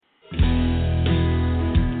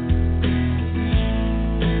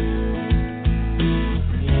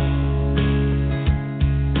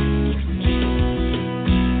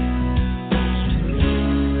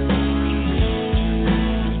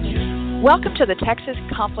Welcome to the Texas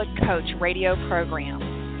Conflict Coach radio program.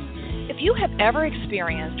 If you have ever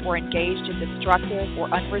experienced or engaged in destructive or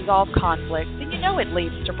unresolved conflict, then you know it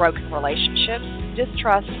leads to broken relationships,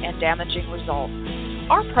 distrust, and damaging results.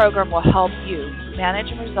 Our program will help you manage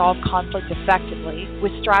and resolve conflict effectively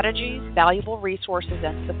with strategies, valuable resources,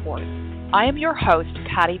 and support. I am your host,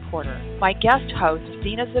 Patty Porter. My guest hosts,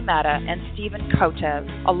 Dina Zameta and Stephen Kotev,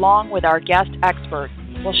 along with our guest experts,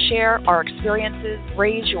 will share our experiences,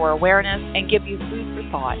 raise your awareness, and give you food for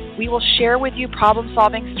thought. We will share with you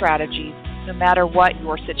problem-solving strategies no matter what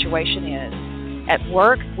your situation is. At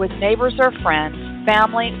work, with neighbors or friends,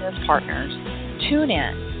 family, and as partners. Tune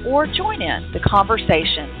in or join in the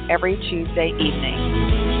conversation every Tuesday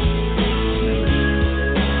evening.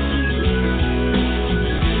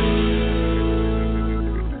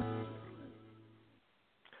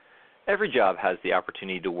 Every job has the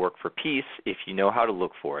opportunity to work for peace if you know how to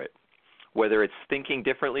look for it, whether it's thinking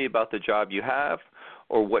differently about the job you have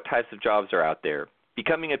or what types of jobs are out there.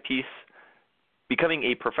 Becoming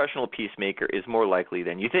a professional peacemaker is more likely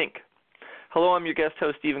than you think. Hello, I'm your guest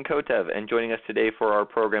host, Stephen Kotev, and joining us today for our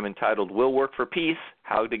program entitled Will Work for Peace,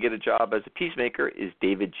 How to Get a Job as a Peacemaker is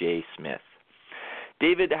David J. Smith.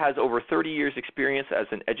 David has over 30 years' experience as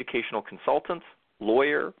an educational consultant,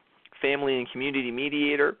 lawyer, family and community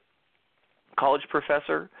mediator, college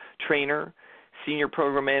professor, trainer, senior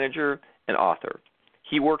program manager, and author.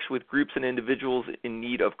 He works with groups and individuals in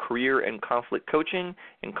need of career and conflict coaching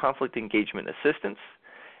and conflict engagement assistance,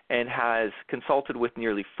 and has consulted with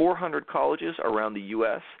nearly 400 colleges around the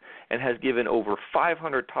U.S. and has given over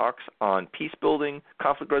 500 talks on peace building,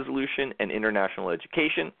 conflict resolution, and international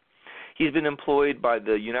education. He's been employed by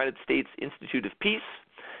the United States Institute of Peace,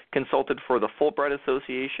 consulted for the Fulbright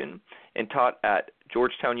Association, and taught at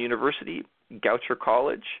Georgetown University, Goucher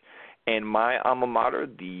College, and my alma mater,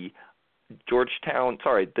 the George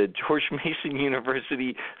Mason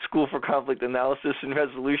University School for Conflict Analysis and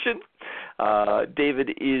Resolution. David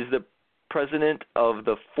is the president of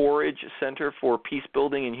the Forage Center for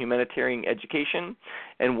Peacebuilding and Humanitarian Education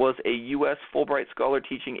and was a U.S. Fulbright Scholar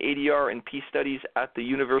teaching ADR and Peace Studies at the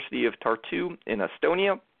University of Tartu in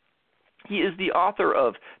Estonia. He is the author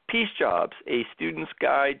of Peace Jobs, a student's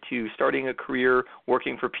guide to starting a career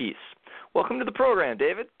working for peace. Welcome to the program,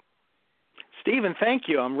 David. Stephen, thank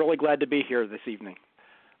you. I'm really glad to be here this evening.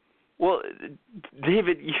 Well,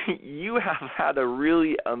 David, you have had a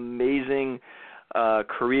really amazing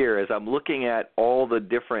career. As I'm looking at all the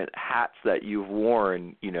different hats that you've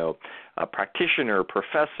worn, a practitioner,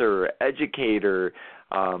 professor, educator,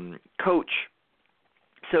 coach.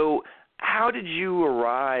 So how did you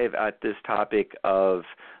arrive at this topic of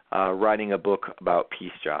writing a book about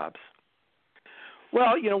peace jobs?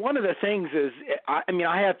 Well, one of the things is,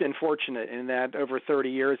 I have been fortunate in that over 30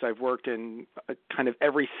 years I've worked in kind of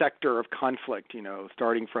every sector of conflict,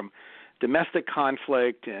 starting from domestic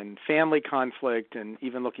conflict and family conflict and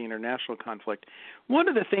even looking at international conflict. One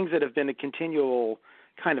of the things that have been a continual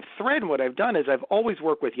kind of thread in what I've done is I've always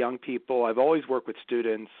worked with young people. I've always worked with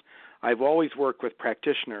students. I've always worked with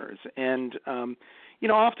practitioners. And,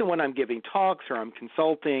 often when I'm giving talks or I'm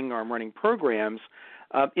consulting or I'm running programs,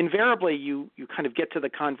 invariably you kind of get to the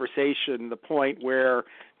conversation, the point where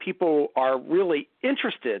people are really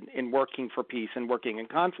interested in working for peace and working in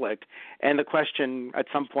conflict. And the question at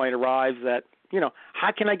some point arrives that,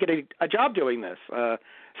 how can I get a job doing this?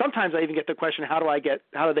 Sometimes I even get the question, how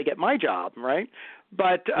do they get my job, right?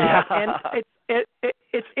 But and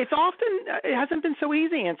it's often, it hasn't been so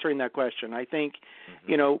easy answering that question. I think,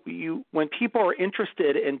 when people are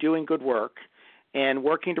interested in doing good work and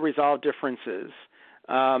working to resolve differences,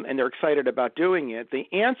 and they're excited about doing it, the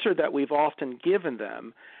answer that we've often given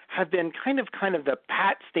them have been kind of the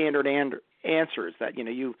pat standard answers that,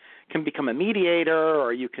 you can become a mediator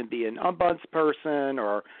or you can be an ombudsperson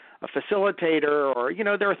or a facilitator or,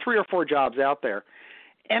 there are 3 or 4 jobs out there.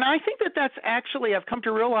 And I think that's actually, I've come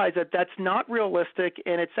to realize that that's not realistic,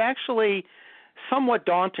 and it's actually somewhat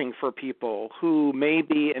daunting for people who may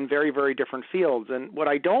be in very, very different fields. And what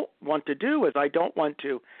I don't want to do is I don't want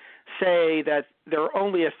to say that there are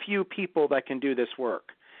only a few people that can do this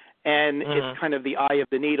work, and it's kind of the eye of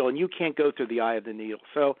the needle, and you can't go through the eye of the needle.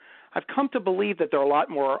 So I've come to believe that there are a lot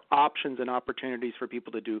more options and opportunities for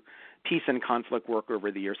people to do peace and conflict work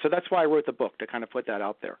over the years. So that's why I wrote the book, to kind of put that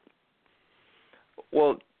out there.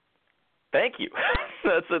 Well, thank you.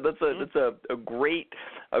 That's a great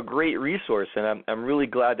resource, and I'm really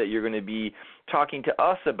glad that you're going to be talking to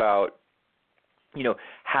us about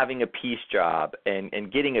having a peace job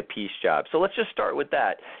and getting a peace job. So let's just start with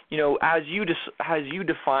that. As you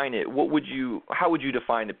define it, how would you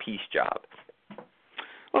define a peace job?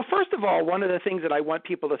 Well, first of all, one of the things that I want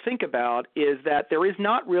people to think about is that there is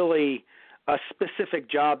not really a specific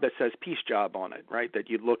job that says peace job on it, right? That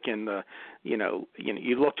you look in the, you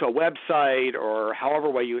look to a website or however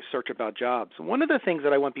way you search about jobs. One of the things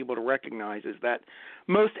that I want people to recognize is that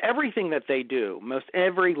most everything that they do, most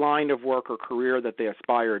every line of work or career that they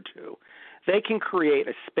aspire to, they can create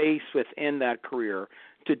a space within that career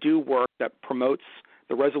to do work that promotes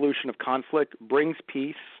the resolution of conflict, brings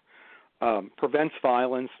peace, prevents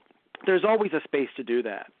violence. There's always a space to do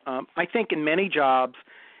that. I think in many jobs,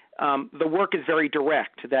 the work is very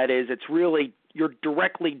direct. That is, it's really, you're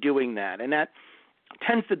directly doing that. And that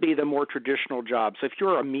tends to be the more traditional job. So if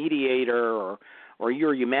you're a mediator or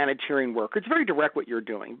you're a humanitarian worker, it's very direct what you're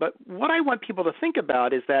doing. But what I want people to think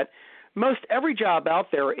about is that most every job out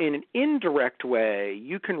there, in an indirect way,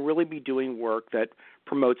 you can really be doing work that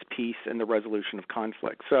promotes peace and the resolution of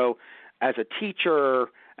conflict. So as a teacher,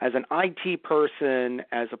 as an IT person,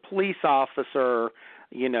 as a police officer,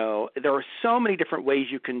 there are so many different ways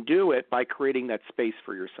you can do it by creating that space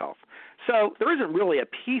for yourself. So there isn't really a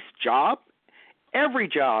peace job. Every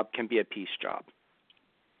job can be a peace job.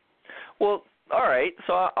 Well, all right.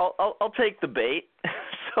 So I'll take the bait.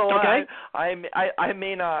 So okay. I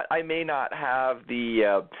may not have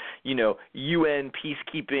the UN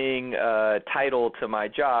peacekeeping title to my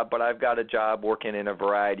job, but I've got a job working in a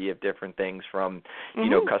variety of different things, from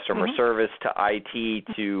customer service to IT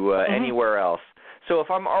to anywhere else. So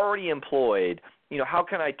if I'm already employed, how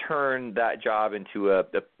can I turn that job into a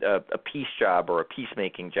peace job or a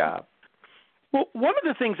peacemaking job? Well, one of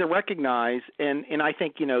the things to recognize, and I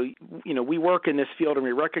think we work in this field and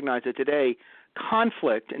we recognize it today,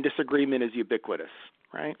 conflict and disagreement is ubiquitous,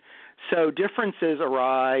 right? So differences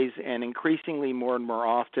arise, and increasingly more and more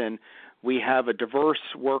often we have a diverse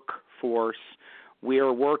workforce. We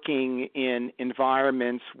are working in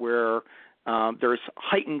environments where there's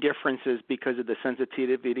heightened differences because of the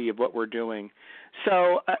sensitivity of what we're doing.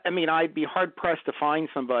 So, I'd be hard-pressed to find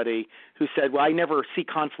somebody who said, well, I never see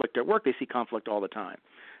conflict at work. They see conflict all the time.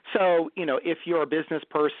 So, if you're a business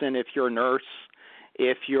person, if you're a nurse,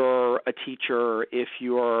 if you're a teacher, if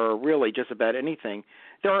you're really just about anything,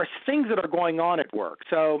 there are things that are going on at work.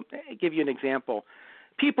 So I'll give you an example.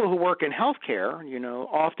 People who work in healthcare,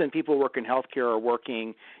 often people who work in healthcare are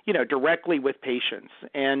working, directly with patients.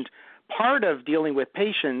 And part of dealing with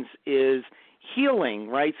patients is healing,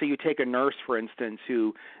 right? So you take a nurse, for instance,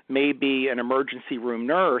 who may be an emergency room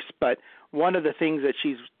nurse, but one of the things that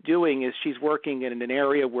she's doing is she's working in an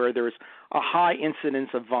area where there's a high incidence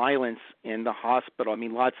of violence in the hospital.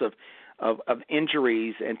 Lots of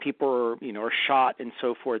injuries, and people are shot and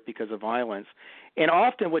so forth because of violence. And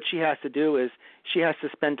often what she has to do is she has to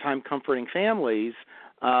spend time comforting families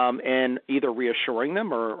and either reassuring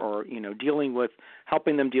them or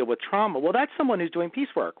helping them deal with trauma. Well, that's someone who's doing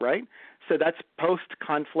peace work, right? So that's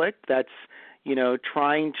post-conflict. That's,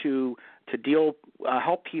 trying to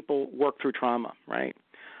help people work through trauma, right?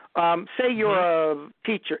 Say you're a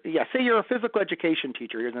teacher. Yeah, say you're a physical education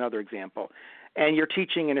teacher. Here's another example. And you're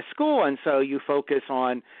teaching in a school, and so you focus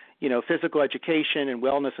on, physical education and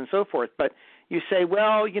wellness and so forth. But you say,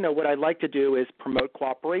 well, what I'd like to do is promote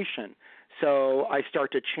cooperation. So I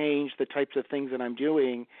start to change the types of things that I'm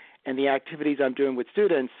doing and the activities I'm doing with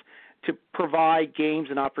students to provide games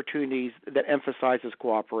and opportunities that emphasizes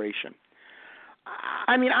cooperation.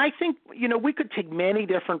 I think, we could take many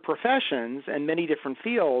different professions and many different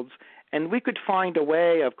fields, and we could find a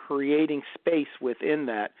way of creating space within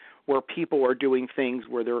that where people are doing things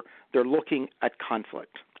where they're looking at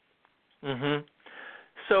conflict. Mm-hmm.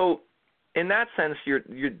 So in that sense,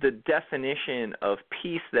 the definition of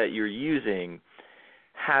peace that you're using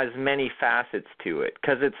has many facets to it,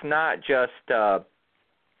 because it's not just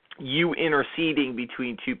you interceding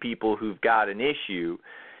between two people who've got an issue.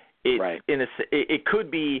 Right. It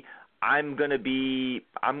could be I'm gonna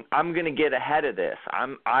get ahead of this.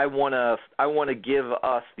 I wanna give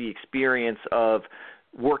us the experience of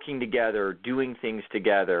working together, doing things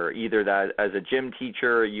together. Either that as a gym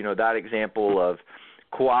teacher, that example of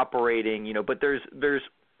cooperating. But there's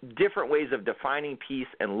different ways of defining peace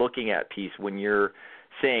and looking at peace when you're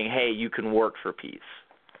saying, hey, you can work for peace.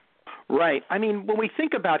 Right. When we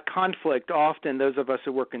think about conflict, often those of us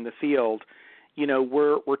who work in the field,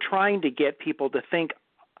 we're trying to get people to think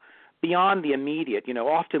beyond the immediate.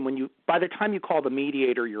 Often by the time you call the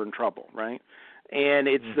mediator, you're in trouble, right? And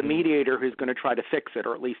it's the mediator who's going to try to fix it,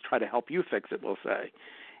 or at least try to help you fix it, we'll say.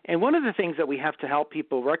 And one of the things that we have to help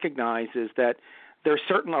people recognize is that there's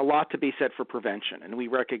certainly a lot to be said for prevention, and we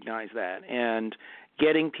recognize that. And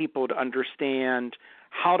getting people to understand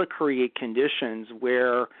how to create conditions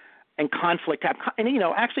where conflict and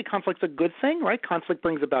actually conflict's a good thing, right? Conflict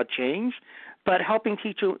brings about change, but helping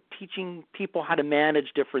teaching people how to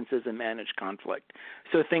manage differences and manage conflict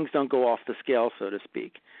so things don't go off the scale, so to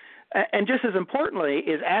speak. And just as importantly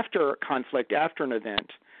is after conflict, after an event,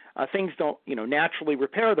 things don't naturally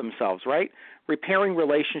repair themselves, right? Repairing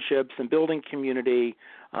relationships and building community,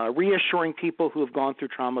 reassuring people who have gone through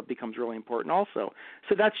trauma becomes really important also.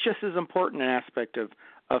 So that's just as important an aspect of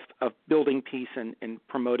building peace and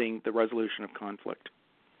promoting the resolution of conflict.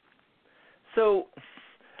 So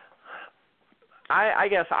I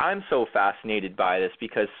guess I'm so fascinated by this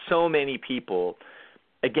because so many people,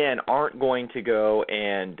 again, aren't going to go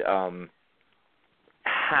and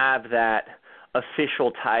have that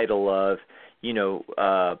official title of,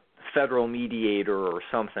 federal mediator or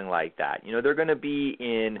something like that. They're going to be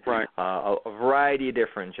in a variety of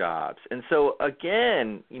different jobs. And so,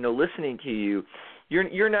 again, listening to you,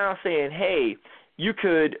 you're now saying, hey, you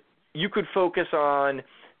could focus on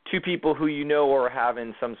two people who are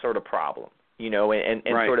having some sort of problem, and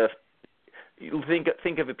sort of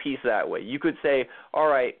think of a piece that way. You could say, all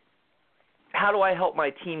right, how do I help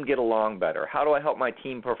my team get along better? How do I help my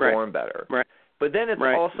team perform better? Right. But then it's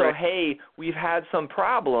also, hey, we've had some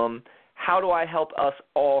problem. How do I help us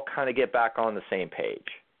all kind of get back on the same page?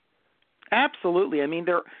 Absolutely.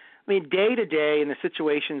 Day to day in the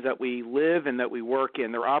situations that we live and that we work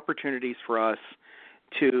in, there are opportunities for us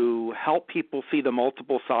to help people see the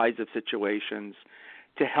multiple sides of situations,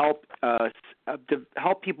 to help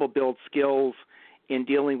people build skills in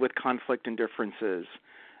dealing with conflict and differences.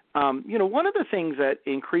 One of the things that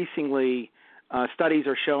increasingly studies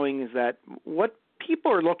are showing is that what people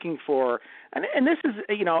are looking for, and this is,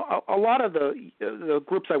 a lot of the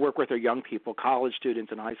groups I work with are young people, college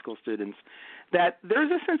students and high school students, that there's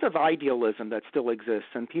a sense of idealism that still exists,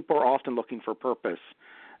 and people are often looking for purpose.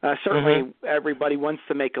 Certainly everybody wants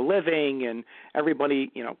to make a living, and everybody,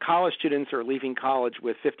 college students are leaving college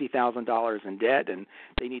with $50,000 in debt, and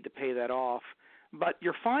they need to pay that off. But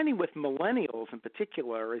you're finding with millennials in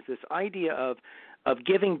particular is this idea of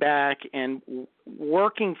giving back and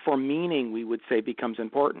working for meaning, we would say, becomes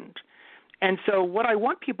important. And so what I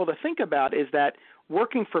want people to think about is that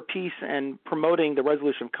working for peace and promoting the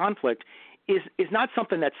resolution of conflict is not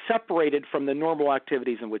something that's separated from the normal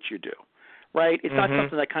activities in which you do. Right? It's not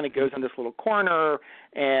something that kind of goes in this little corner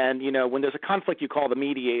and, when there's a conflict, you call the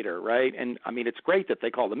mediator, right? And, it's great that they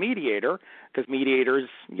call the mediator because mediators,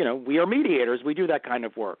 we are mediators. We do that kind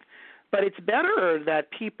of work. But it's better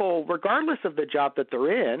that people, regardless of the job that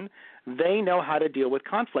they're in, they know how to deal with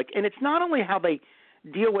conflict. And it's not only how they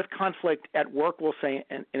deal with conflict at work, we'll say,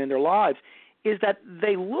 and in their lives, is that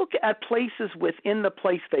they look at places within the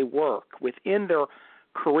place they work, within their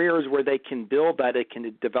careers where they can build that, they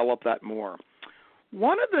can develop that more.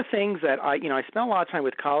 One of the things that I spend a lot of time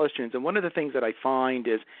with college students, and one of the things that I find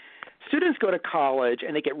is students go to college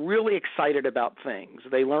and they get really excited about things.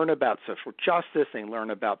 They learn about social justice, they learn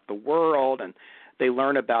about the world, and they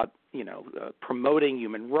learn about, promoting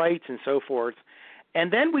human rights and so forth.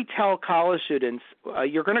 And then we tell college students,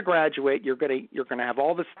 you're going to graduate, you're going to have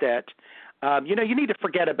all this debt. You need to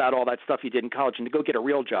forget about all that stuff you did in college and to go get a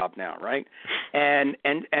real job now, right? And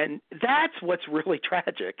that's what's really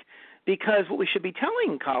tragic, because what we should be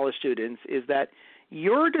telling college students is that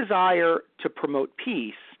your desire to promote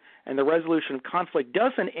peace and the resolution of conflict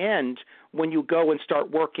doesn't end when you go and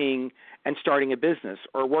start working and starting a business,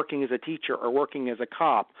 or working as a teacher, or working as a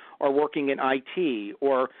cop, or working in IT,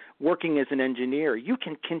 or working as an engineer. You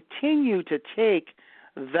can continue to take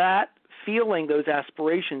that feeling, those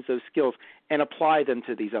aspirations, those skills, and apply them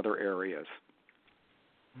to these other areas.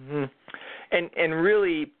 And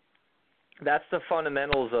really, that's the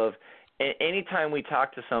fundamentals of anytime we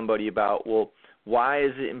talk to somebody about, well, why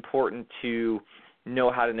is it important to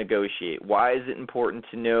know how to negotiate? Why is it important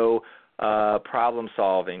to know problem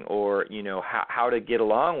solving, or how to get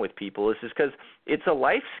along with people? It's just because it's a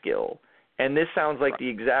life skill. And this sounds like the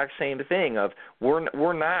exact same thing of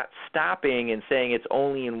we're not stopping and saying it's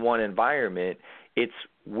only in one environment. It's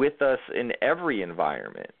with us in every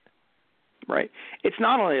environment. Right. It's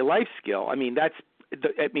not only a life skill.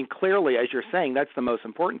 Clearly, as you're saying, that's the most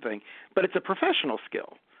important thing. But it's a professional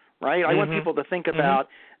skill, right? I want people to think about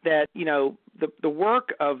that. The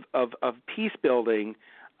work of peace building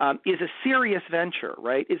is a serious venture,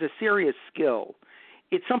 right? Is a serious skill.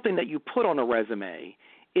 It's something that you put on a resume.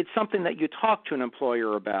 It's something that you talk to an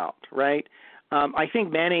employer about, right? I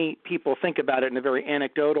think many people think about it in a very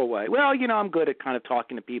anecdotal way. Well, I'm good at kind of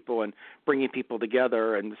talking to people and bringing people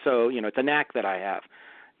together, and so, it's a knack that I have.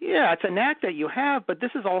 Yeah, it's a knack that you have, but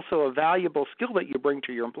this is also a valuable skill that you bring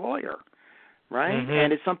to your employer, right? Mm-hmm.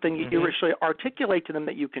 And it's something you actually articulate to them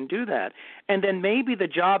that you can do that. And then maybe the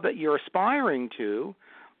job that you're aspiring to,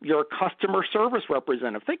 your customer service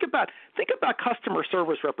representative. Think about customer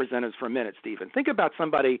service representatives for a minute, Stephen. Think about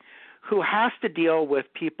somebody who has to deal with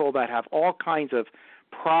people that have all kinds of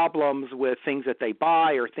problems with things that they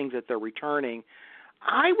buy or things that they're returning.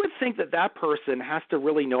 I would think that person has to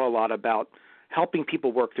really know a lot about helping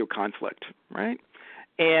people work through conflict, right?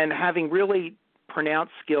 And having really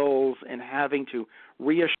pronounced skills and having to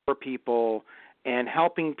reassure people and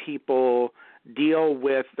helping people deal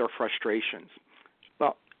with their frustrations.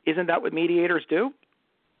 Well, isn't that what mediators do?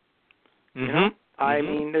 Mm-hmm. You know? I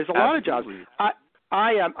mean, there's a lot of jobs.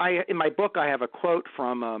 I in my book, I have a quote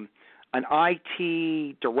from an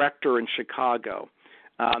IT director in Chicago,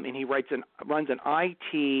 and he runs an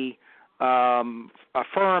IT a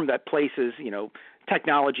firm that places,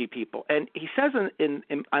 technology people. And he says in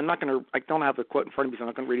I don't have the quote in front of me, so I'm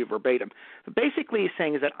not going to read it verbatim. But basically he's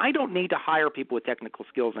saying is that I don't need to hire people with technical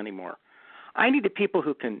skills anymore. I need the people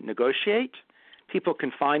who can negotiate, people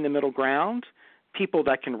can find the middle ground, people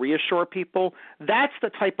that can reassure people. That's the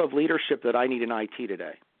type of leadership that I need in IT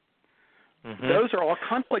today. Mm-hmm. Those are all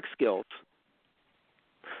conflict skills.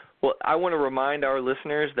 Well, I want to remind our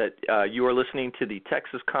listeners that you are listening to the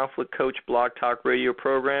Texas Conflict Coach Blog Talk Radio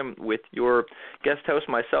program with your guest host,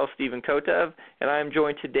 myself, Stephen Kotev, and I am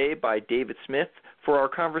joined today by David Smith for our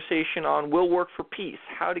conversation on Will Work for Peace,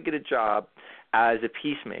 how to get a job as a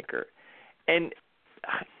peacemaker. And,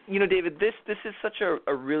 David, this is such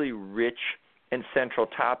a really rich and central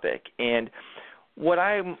topic. And what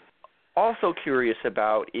I'm also curious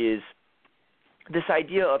about is this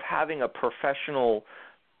idea of having a professional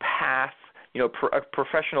path, a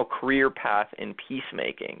professional career path in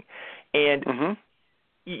peacemaking. And,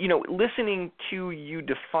 listening to you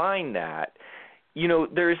define that,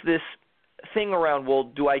 there's this thing around,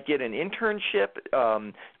 well, do I get an internship?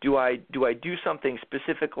 Do I do something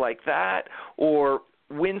specific like that? Or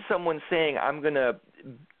when someone's saying, I'm going to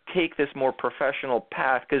take this more professional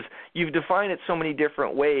path, because you've defined it so many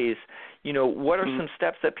different ways, what are some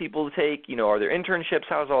steps that people take? Are there internships?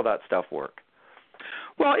 How does all that stuff work?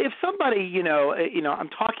 Well, if somebody, I'm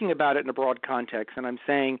talking about it in a broad context, and I'm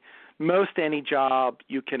saying most any job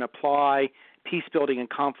you can apply peacebuilding and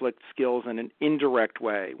conflict skills in an indirect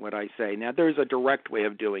way, what I say. Now, there's a direct way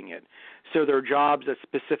of doing it. So there are jobs that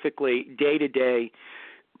specifically day-to-day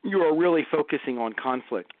you are really focusing on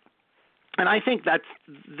conflict. And I think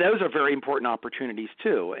those are very important opportunities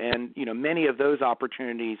too. And, many of those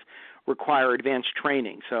opportunities require advanced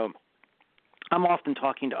training. So I'm often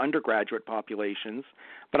talking to undergraduate populations,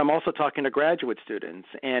 but I'm also talking to graduate students.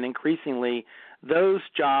 And increasingly, those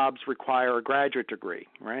jobs require a graduate degree,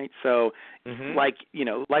 right? So like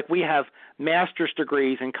we have master's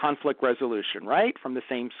degrees in conflict resolution, right, from the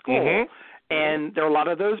same school. And there are a lot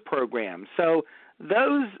of those programs. So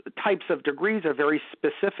those types of degrees are very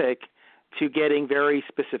specific to getting very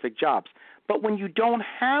specific jobs. But when you don't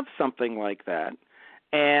have something like that,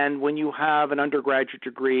 and when you have an undergraduate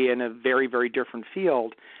degree in a very, very different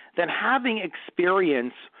field, then having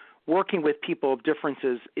experience working with people of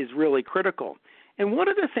differences is really critical. And one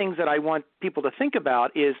of the things that I want people to think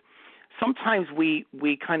about is sometimes we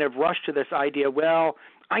kind of rush to this idea, well,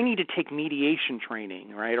 I need to take mediation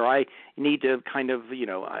training, right? Or I need to kind of,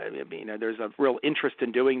 there's a real interest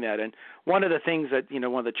in doing that. And one of the things that,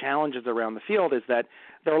 one of the challenges around the field is that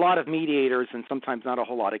there are a lot of mediators and sometimes not a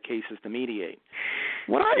whole lot of cases to mediate.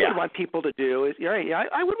 What I would want people to do is,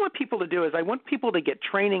 I want people to get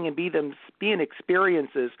training and be in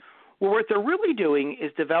experiences where what they're really doing is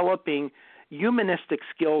developing humanistic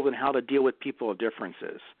skills in how to deal with people of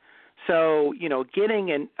differences. So,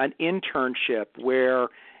 getting an internship where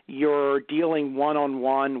you're dealing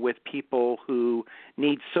one-on-one with people who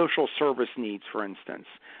need social service needs, for instance,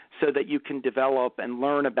 so that you can develop and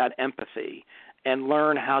learn about empathy and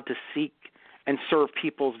learn how to seek and serve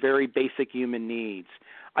people's very basic human needs,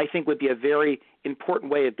 I think would be a very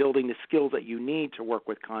important way of building the skills that you need to work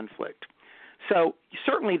with conflict. So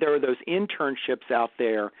certainly there are those internships out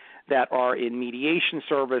there that are in mediation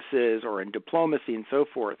services or in diplomacy and so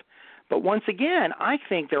forth. But once again, I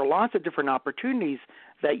think there are lots of different opportunities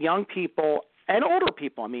that young people and older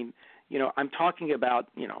people, I'm talking about,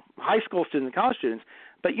 high school students and college students,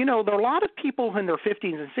 but, there are a lot of people in their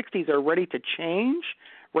 50s and 60s that are ready to change,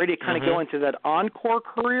 ready to kind of go into that encore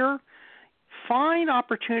career. Find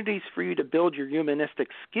opportunities for you to build your humanistic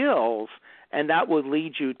skills, and that will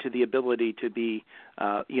lead you to the ability to be,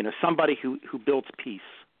 somebody who builds peace.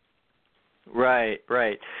 Right.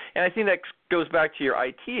 And I think that goes back to your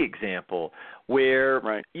IT example where,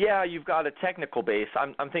 yeah, you've got a technical base.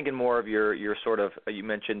 I'm thinking more of your sort of, you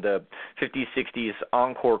mentioned the 50s, 60s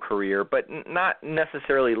encore career, but not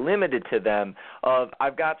necessarily limited to them of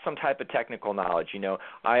I've got some type of technical knowledge.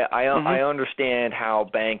 I understand how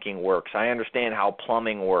banking works. I understand how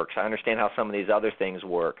plumbing works. I understand how some of these other things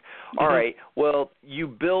work. All right, well, you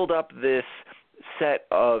build up this set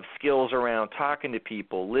of skills around talking to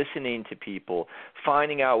people, listening to people,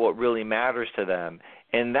 finding out what really matters to them,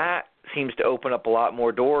 and that seems to open up a lot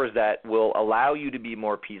more doors that will allow you to be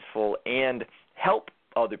more peaceful and help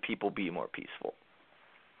other people be more peaceful.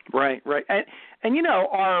 Right. And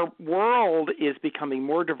our world is becoming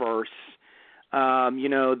more diverse.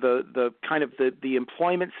 The kind of the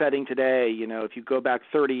employment setting today, if you go back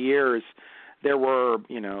 30 years, there were,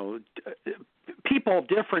 people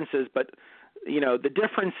differences, but the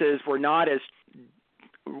differences were not as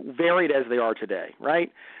varied as they are today,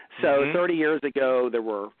 right? So 30 years ago, there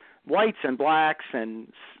were whites and blacks and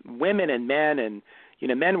women and men, and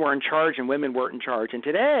men were in charge and women weren't in charge. And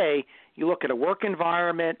today, you look at a work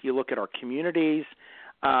environment, you look at our communities,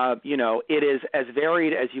 it is as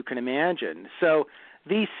varied as you can imagine. So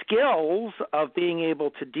these skills of being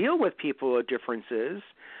able to deal with people with differences,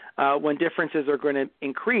 when differences are going to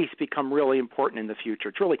increase, become really important in the future.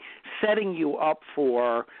 It's really setting you up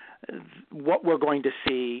for what we're going to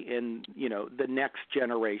see in, the next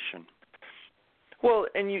generation. Well,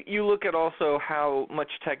 and you look at also how much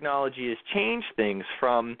technology has changed things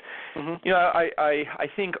from, I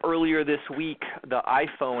think earlier this week the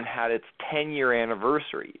iPhone had its 10-year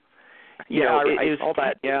anniversary. I saw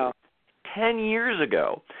that, 10 years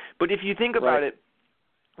ago. But if you think about it,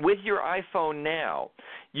 with your iPhone now,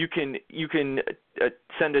 you can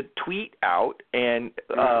send a tweet out and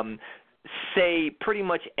say pretty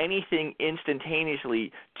much anything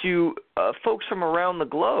instantaneously to folks from around the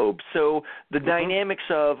globe. So the dynamics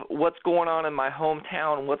of what's going on in my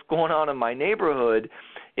hometown, what's going on in my neighborhood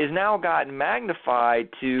is now gotten magnified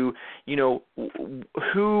to,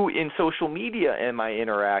 who in social media am I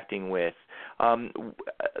interacting with?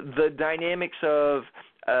 The dynamics of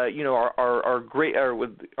our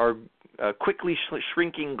quickly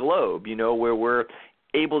shrinking globe, where we're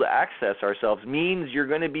able to access ourselves, means you're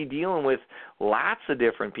going to be dealing with lots of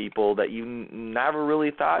different people that you never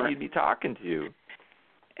really thought you'd be talking to.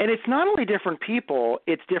 And it's not only different people,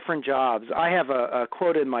 it's different jobs. I have a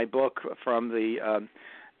quote in my book from the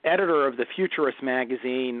editor of the Futurist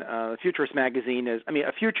magazine. The Futurist magazine is,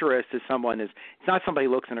 a futurist is it's not somebody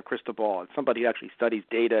who looks in a crystal ball. It's somebody who actually studies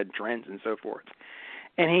data and trends and so forth.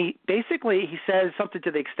 And he says something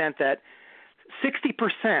to the extent that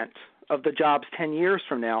 60% of the jobs 10 years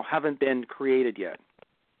from now haven't been created yet.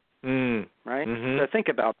 Right? So think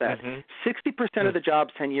about that. 60% of the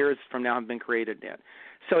jobs 10 years from now haven't been created yet.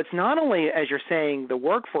 So it's not only, as you're saying, the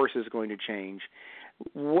workforce is going to change,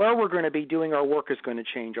 where we're going to be doing our work is going to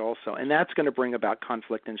change also, and that's going to bring about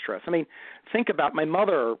conflict and stress. Think about my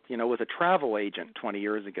mother, was a travel agent 20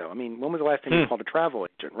 years ago. When was the last time you called a travel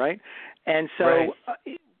agent, right? And so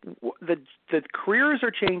the careers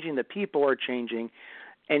are changing, the people are changing,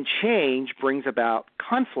 and change brings about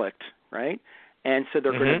conflict, right? And so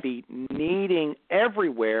they're going to be needing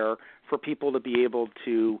everywhere for people to be able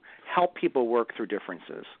to help people work through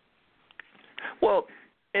differences. Well,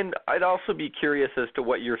 and I'd also be curious as to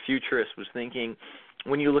what your futurist was thinking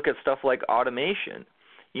when you look at stuff like automation.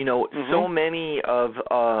 So many of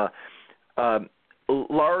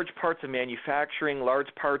large parts of manufacturing, large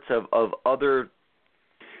parts of other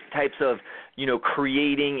types of,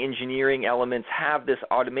 creating engineering elements have this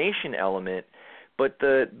automation element, but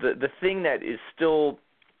the thing that is still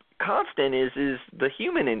constant is the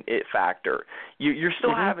human factor. You're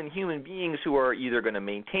still having human beings who are either going to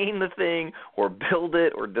maintain the thing or build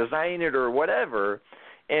it or design it or whatever,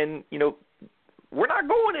 and we're not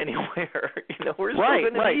going anywhere. We're still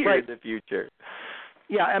going to be here in the future.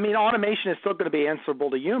 Yeah, automation is still going to be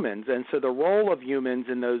answerable to humans, and so the role of humans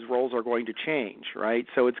in those roles are going to change, right?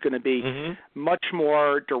 So it's going to be much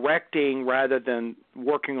more directing rather than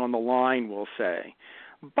working on the line, we'll say.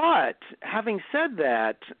 But having said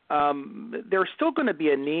that, there's still going to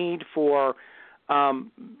be a need for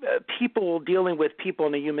people dealing with people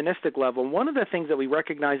on a humanistic level. And one of the things that we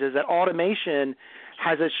recognize is that automation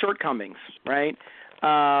has its shortcomings, right?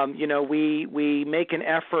 We make an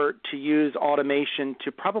effort to use automation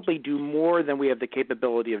to probably do more than we have the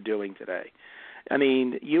capability of doing today.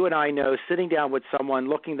 You and I know sitting down with someone,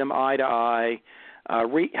 looking them eye to eye,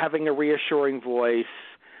 having a reassuring voice,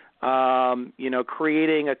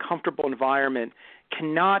 creating a comfortable environment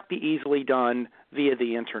cannot be easily done via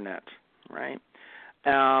the internet, right?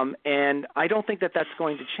 And I don't think that that's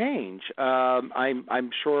going to change. I'm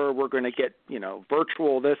sure we're going to get,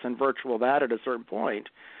 virtual this and virtual that at a certain point,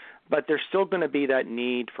 but there's still going to be that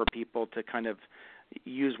need for people to kind of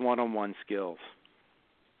use one-on-one skills.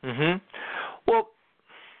 Mm-hmm. Well,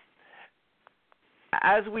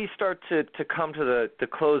 as we start to come to the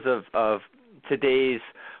close of today's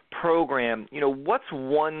program, what's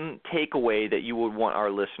one takeaway that you would want our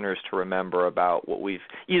listeners to remember about what we've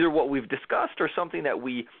discussed or something that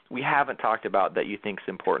we haven't talked about that you think is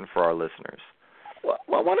important for our listeners?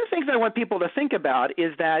 Well, one of the things I want people to think about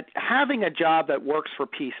is that having a job that works for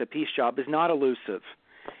peace, a peace job, is not elusive.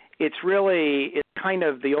 It's kind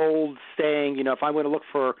of the old saying, if I'm going to look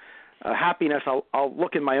for happiness, I'll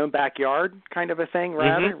look in my own backyard, kind of a thing,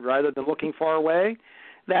 rather than looking far away.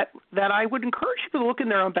 That I would encourage people to look in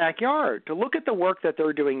their own backyard, to look at the work that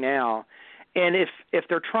they're doing now, and if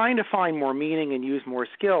they're trying to find more meaning and use more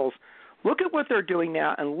skills, look at what they're doing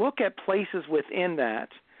now and look at places within that.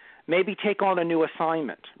 Maybe take on a new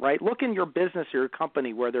assignment, right? Look in your business or your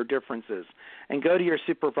company where there are differences and go to your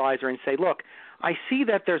supervisor and say, look, I see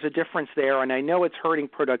that there's a difference there and I know it's hurting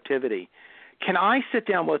productivity. Can I sit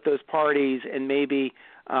down with those parties and maybe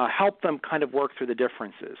help them kind of work through the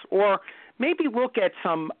differences? Or maybe look at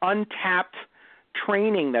some untapped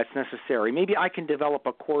training that's necessary. Maybe I can develop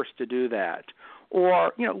a course to do that.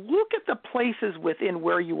 Or, look at the places within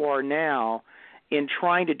where you are now in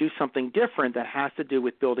trying to do something different that has to do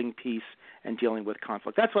with building peace and dealing with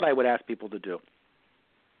conflict. That's what I would ask people to do.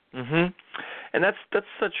 Mhm. And that's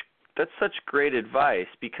such great advice,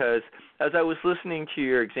 because as I was listening to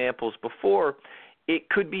your examples before, it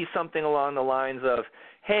could be something along the lines of,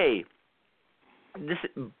 hey, this,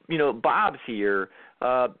 Bob's here.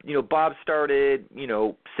 Bob started,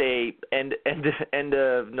 say end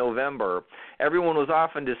of November. Everyone was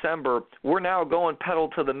off in December. We're now going pedal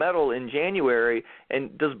to the metal in January.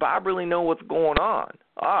 And does Bob really know what's going on?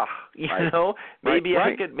 Maybe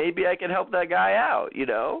I could help that guy out.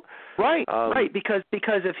 Right, right. Because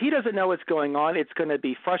if he doesn't know what's going on, it's going to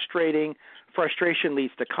be frustrating. Frustration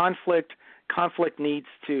leads to conflict. Conflict leads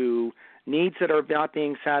to needs that are not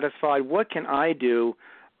being satisfied. What can I do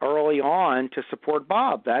early on to support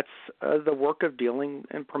Bob? That's the work of dealing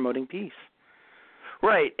and promoting peace.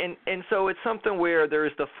 Right, and so it's something where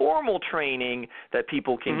there's the formal training that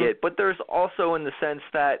people can get, but there's also in the sense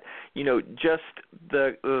that, just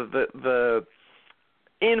the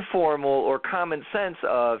informal or common sense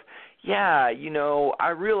of,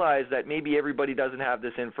 I realize that maybe everybody doesn't have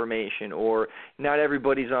this information or not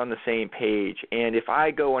everybody's on the same page. And if I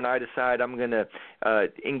go and I decide I'm going to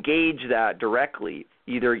engage that directly,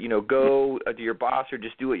 either, go to your boss or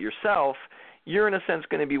just do it yourself, you're in a sense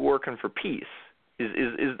going to be working for peace.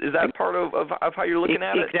 Is that part of how you're looking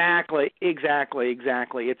at it?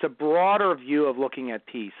 Exactly. It's a broader view of looking at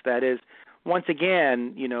peace. That is, once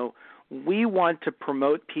again, we want to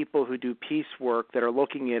promote people who do peace work that are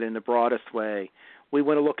looking at it in the broadest way. We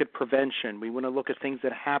want to look at prevention. We want to look at things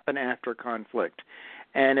that happen after conflict.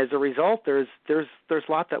 And as a result, there's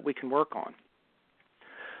a lot that we can work on.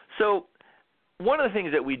 So one of the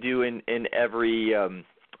things that we do in every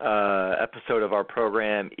episode of our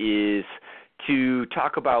program is to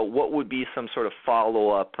talk about what would be some sort of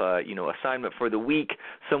follow-up, assignment for the week,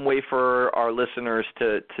 some way for our listeners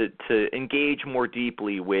to engage more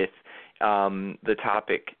deeply with the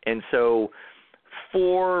topic. And so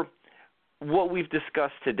for what we've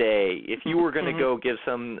discussed today, if you were going to go give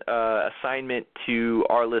some assignment to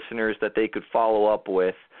our listeners that they could follow up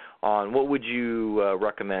with on, what would you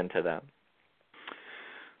recommend to them?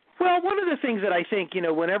 Well, one of the things that I think,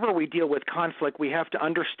 whenever we deal with conflict, we have to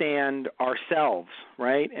understand ourselves,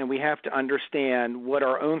 right? And we have to understand what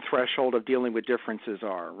our own threshold of dealing with differences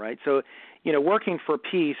are, right? So, working for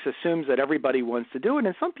peace assumes that everybody wants to do it,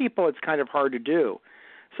 and some people it's kind of hard to do.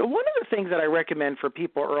 So one of the things that I recommend for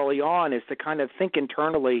people early on is to kind of think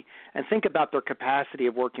internally and think about their capacity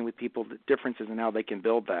of working with people, differences, and how they can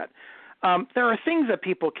build that. There are things that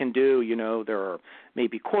people can do. There are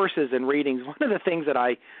maybe courses and readings. One of the things that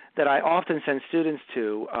I often send students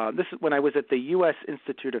to, this is when I was at the U.S.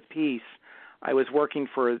 Institute of Peace. I was working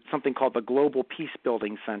for something called the Global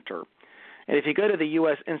Peacebuilding Center. And if you go to the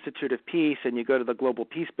U.S. Institute of Peace and you go to the Global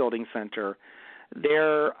Peacebuilding Center,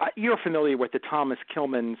 you're familiar with the Thomas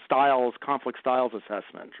Kilmann conflict styles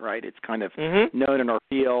assessment, right? It's kind of known in our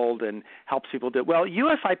field and helps people do it. Well,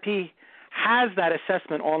 USIP has that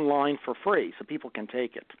assessment online for free, so people can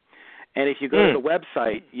take it. And if you go to the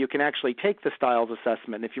website, you can actually take the styles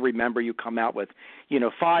assessment. And if you remember, you come out with,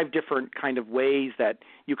 5 different kind of ways that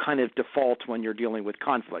you kind of default when you're dealing with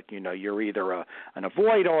conflict. You're either an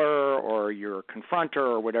avoider or you're a confronter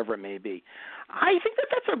or whatever it may be. I think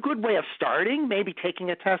that's a good way of starting, maybe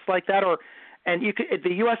taking a test like that, and you could,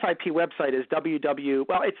 the USIP website is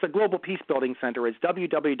it's the Global Peacebuilding Center. It's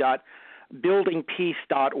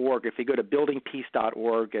www.buildingpeace.org. If you go to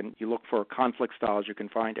buildingpeace.org and you look for conflict styles, you can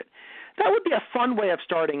find it. That would be a fun way of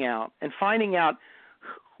starting out and finding out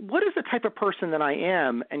what is the type of person that I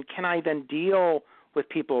am, and can I then deal with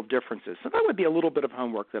people of differences. So that would be a little bit of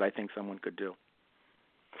homework that I think someone could do.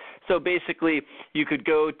 So basically, you could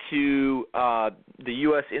go to the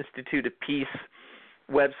U.S. Institute of Peace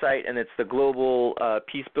website, and it's the Global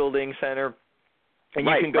Peacebuilding Center, and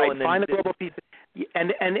you can go and then find the Global Peace,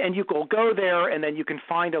 and you will go there, and then you can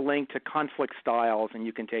find a link to conflict styles, and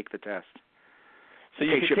you can take the test. So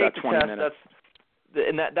you can take the test.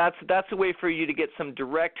 That's a way for you to get some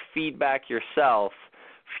direct feedback yourself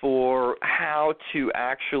for how to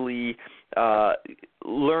actually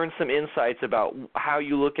learn some insights about how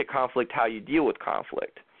you look at conflict, how you deal with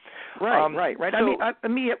conflict. Right. So, I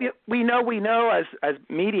mean, we know as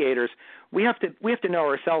mediators, we have to know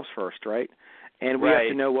ourselves first, right? And we have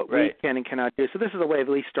to know what we can and cannot do. So this is a way of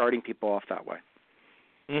at least starting people off that way.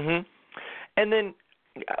 Mhm. And then,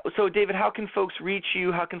 so David, how can folks reach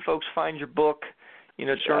you? How can folks find your book?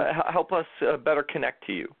 Help us better connect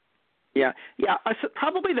to you. Yeah. So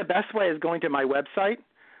probably the best way is going to my website,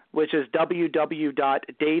 which is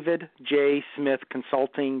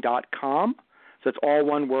www.davidjsmithconsulting.com. So it's all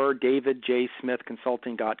one word,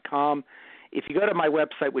 davidjsmithconsulting.com. If you go to my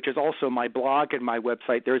website, which is also my blog and my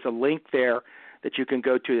website, there's a link there that you can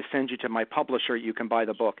go to send you to my publisher. You can buy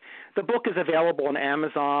the book. The book is available on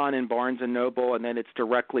Amazon and Barnes & Noble, and then it's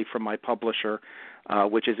directly from my publisher,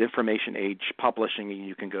 which is Information Age Publishing, and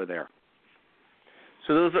you can go there.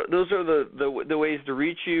 So those are the ways to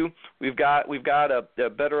reach you. We've got a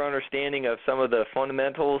better understanding of some of the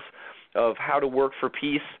fundamentals of how to work for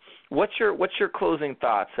peace. What's your closing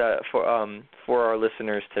thoughts for our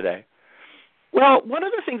listeners today? Well, one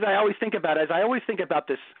of the things I always think about is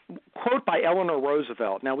this quote by Eleanor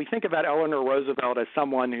Roosevelt. Now, we think about Eleanor Roosevelt as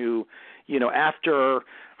someone who, after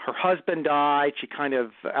her husband died,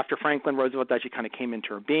 after Franklin Roosevelt died, she kind of came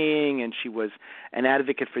into her being, and she was an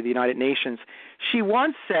advocate for the United Nations. She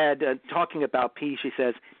once said, talking about peace, she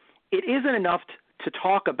says, "It isn't enough to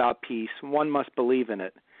talk about peace, one must believe in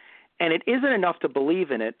it. And it isn't enough to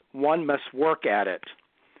believe in it, one must work at it."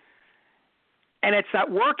 And it's that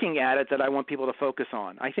working at it that I want people to focus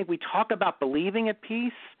on. I think we talk about believing at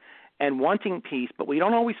peace and wanting peace, but we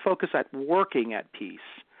don't always focus at working at peace.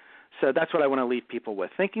 So that's what I want to leave people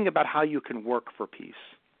with, thinking about how you can work for peace.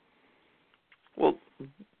 Well,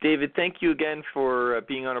 David, thank you again for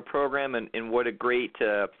being on a program, and what a great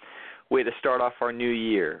way to start off our new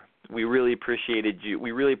year. We really appreciated you.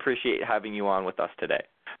 We really appreciate having you on with us today.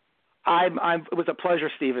 It was a pleasure,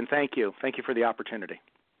 Stephen. Thank you. Thank you for the opportunity.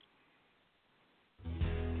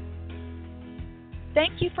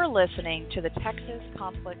 Thank you for listening to the Texas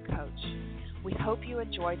Conflict Coach. We hope you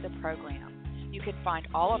enjoyed the program. You can find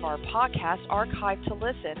all of our podcasts archived to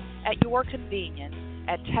listen at your convenience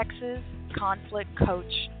at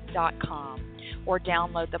texasconflictcoach.com or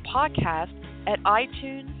download the podcast at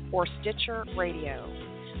iTunes or Stitcher Radio.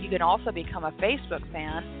 You can also become a Facebook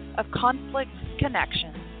fan of Conflict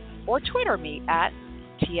Connections or Twitter me at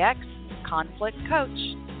TX Conflict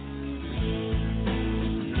Coach.